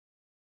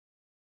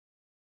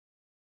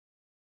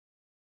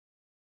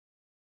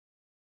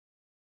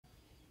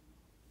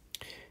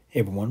Hey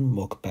everyone,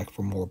 welcome back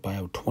for more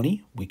Bio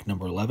 20, week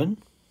number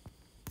 11.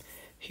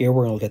 Here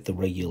we're going to look at the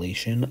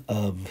regulation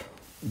of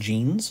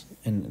genes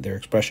and their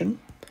expression.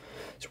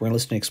 So we're going to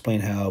listen and explain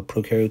how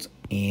prokaryotes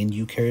and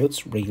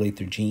eukaryotes regulate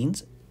their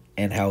genes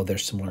and how they're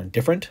similar and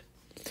different.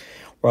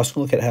 We're also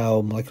going to look at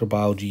how molecular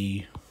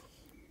biology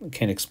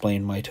can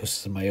explain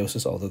mitosis and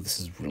meiosis, although this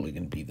is really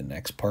going to be the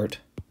next part.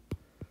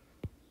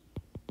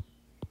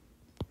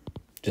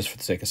 Just for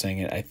the sake of saying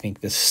it, I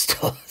think this is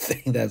still a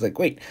thing that's like,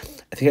 wait,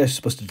 I think I was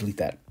supposed to delete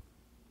that.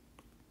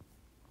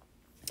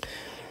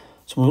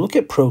 So when we look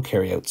at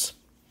prokaryotes,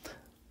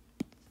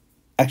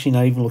 actually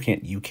not even looking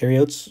at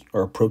eukaryotes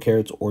or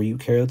prokaryotes or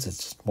eukaryotes,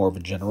 it's more of a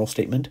general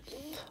statement.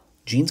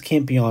 Genes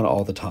can't be on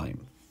all the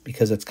time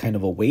because it's kind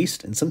of a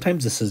waste, and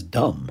sometimes this is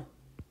dumb.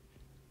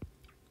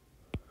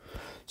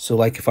 So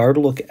like if I were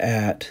to look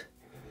at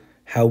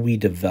how we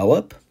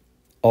develop,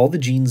 all the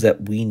genes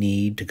that we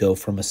need to go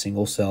from a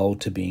single cell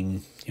to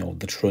being,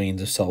 the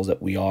trillions of cells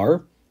that we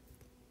are,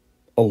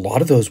 a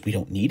lot of those we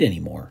don't need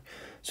anymore.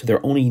 So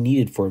they're only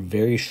needed for a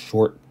very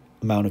short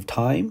amount of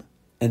time,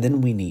 and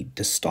then we need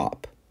to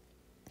stop.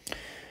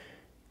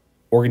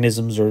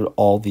 Organisms are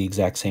all the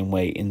exact same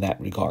way in that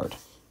regard.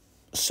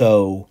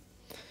 So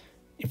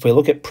if we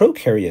look at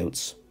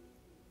prokaryotes,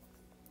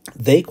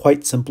 they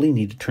quite simply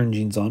need to turn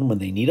genes on when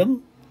they need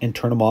them and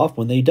turn them off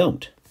when they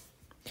don't.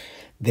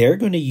 They're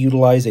going to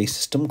utilize a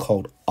system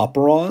called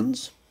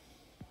operons.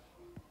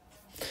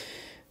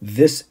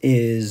 This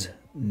is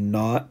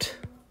not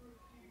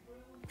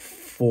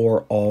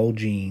for all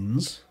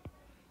genes.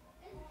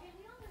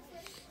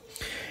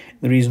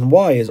 The reason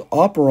why is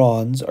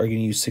operons are going to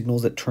use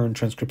signals that turn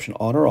transcription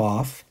on or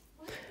off,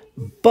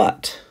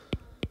 but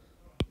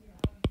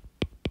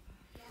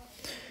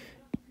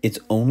it's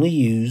only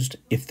used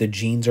if the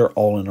genes are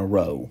all in a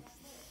row.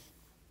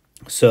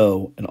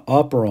 So an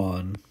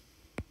operon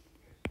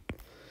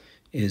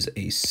is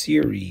a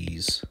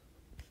series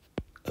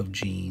of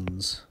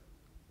genes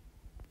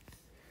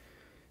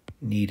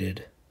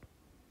needed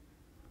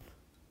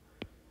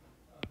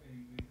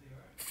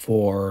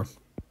for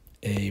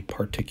a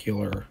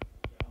particular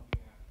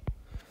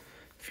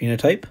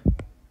phenotype,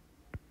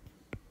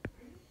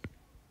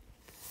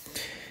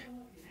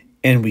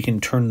 and we can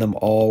turn them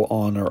all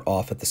on or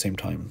off at the same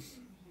time.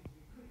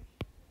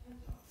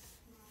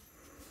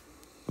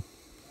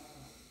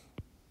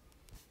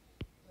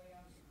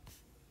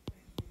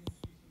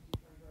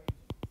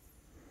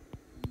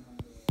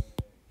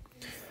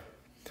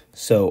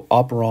 So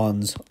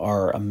operons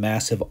are a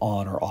massive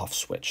on or off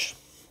switch.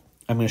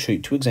 I'm going to show you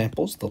two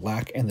examples, the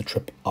lac and the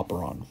trip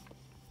operon.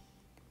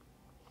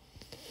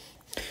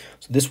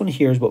 So this one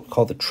here is what we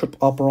call the trip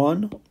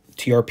operon.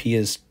 TRP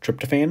is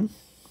tryptophan,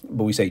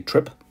 but we say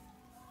trip.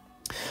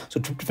 So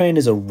tryptophan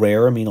is a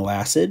rare amino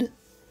acid,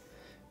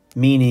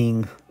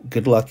 meaning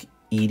good luck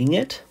eating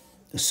it.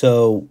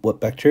 So what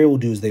bacteria will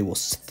do is they will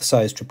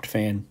synthesize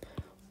tryptophan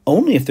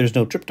only if there's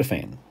no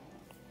tryptophan.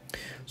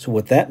 So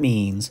what that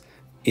means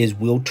is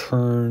we'll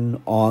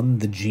turn on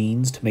the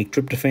genes to make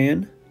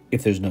tryptophan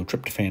if there's no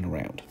tryptophan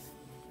around.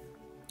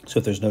 So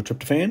if there's no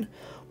tryptophan,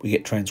 we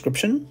get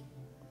transcription.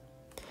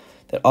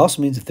 That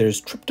also means if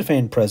there's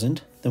tryptophan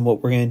present, then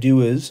what we're going to do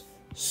is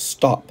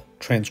stop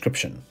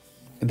transcription.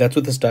 And that's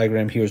what this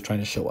diagram here is trying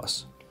to show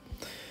us.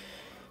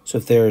 So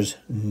if there's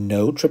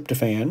no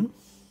tryptophan,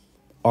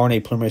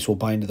 RNA polymerase will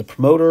bind to the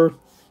promoter,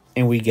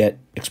 and we get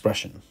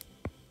expression.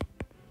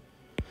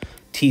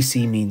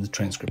 TC means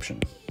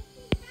transcription.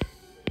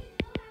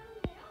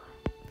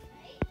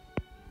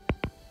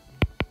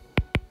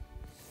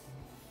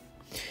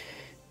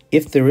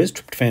 If there is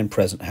tryptophan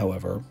present,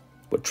 however,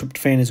 what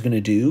tryptophan is going to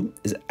do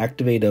is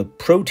activate a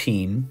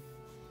protein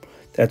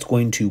that's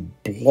going to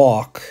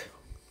block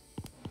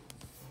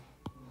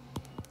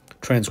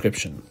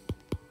transcription.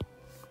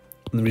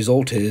 And the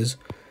result is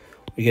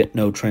we get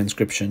no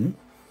transcription.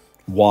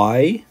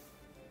 Why?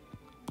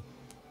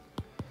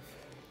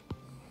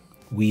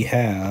 We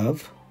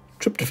have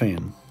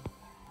tryptophan.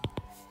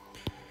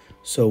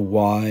 So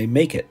why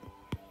make it?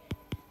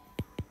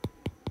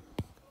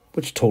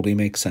 Which totally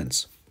makes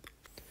sense.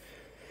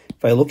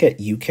 If I look at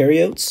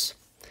eukaryotes,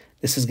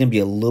 this is going to be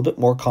a little bit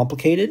more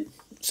complicated.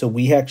 So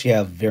we actually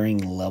have varying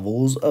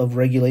levels of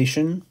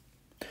regulation.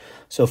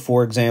 So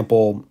for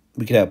example,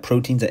 we could have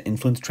proteins that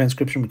influence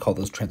transcription. We call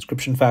those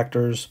transcription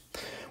factors.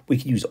 We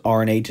could use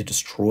RNA to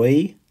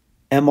destroy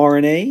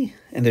mRNA,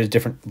 and there's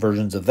different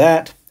versions of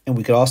that. And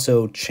we could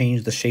also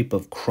change the shape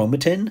of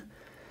chromatin.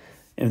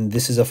 And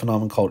this is a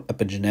phenomenon called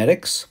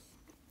epigenetics.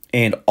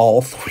 And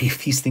all three of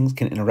these things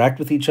can interact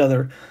with each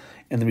other.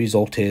 And the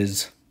result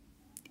is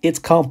it's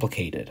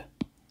complicated.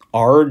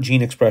 Our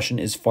gene expression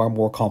is far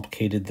more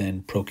complicated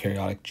than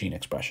prokaryotic gene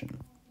expression.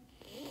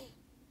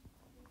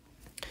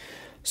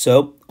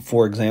 So,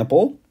 for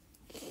example,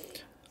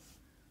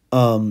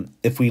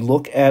 if we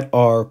look at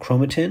our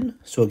chromatin,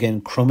 so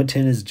again,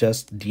 chromatin is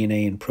just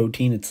DNA and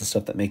protein. It's the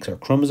stuff that makes our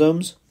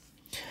chromosomes.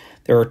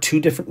 There are two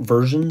different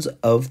versions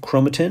of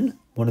chromatin.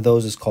 One of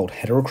those is called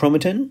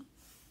heterochromatin,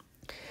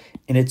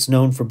 and it's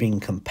known for being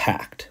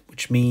compact,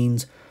 which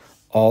means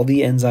all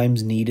the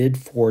enzymes needed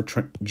for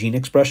gene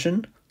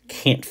expression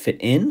can't fit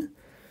in.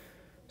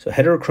 So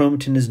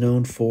heterochromatin is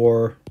known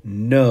for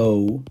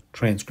no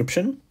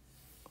transcription.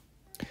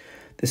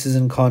 This is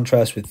in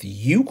contrast with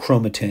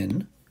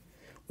euchromatin,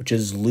 which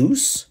is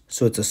loose,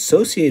 so it's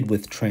associated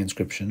with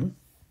transcription.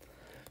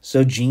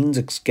 So genes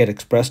get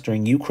expressed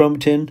during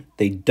euchromatin,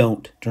 they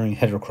don't during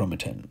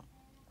heterochromatin.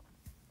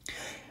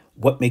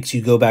 What makes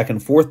you go back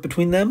and forth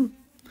between them?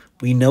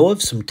 We know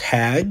of some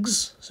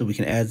tags, so we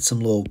can add some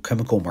little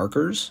chemical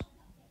markers.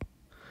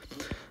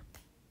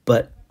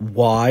 But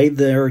why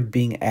they're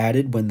being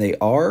added when they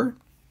are?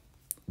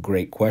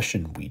 Great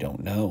question. We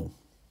don't know.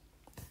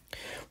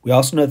 We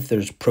also know that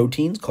there's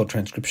proteins called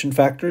transcription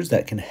factors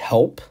that can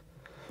help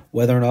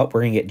whether or not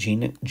we're going to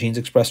get genes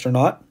expressed or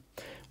not.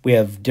 We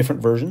have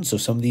different versions, so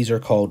some of these are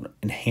called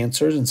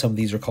enhancers and some of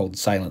these are called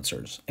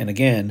silencers. And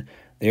again,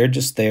 they're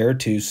just there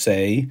to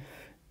say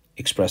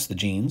express the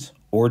genes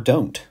or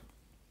don't.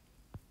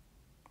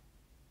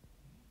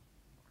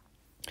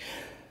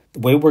 The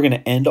way we're going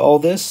to end all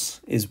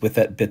this is with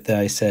that bit that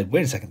I said,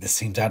 wait a second, this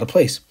seems out of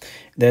place.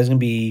 That is going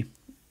to be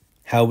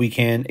how we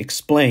can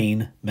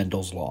explain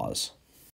Mendel's laws.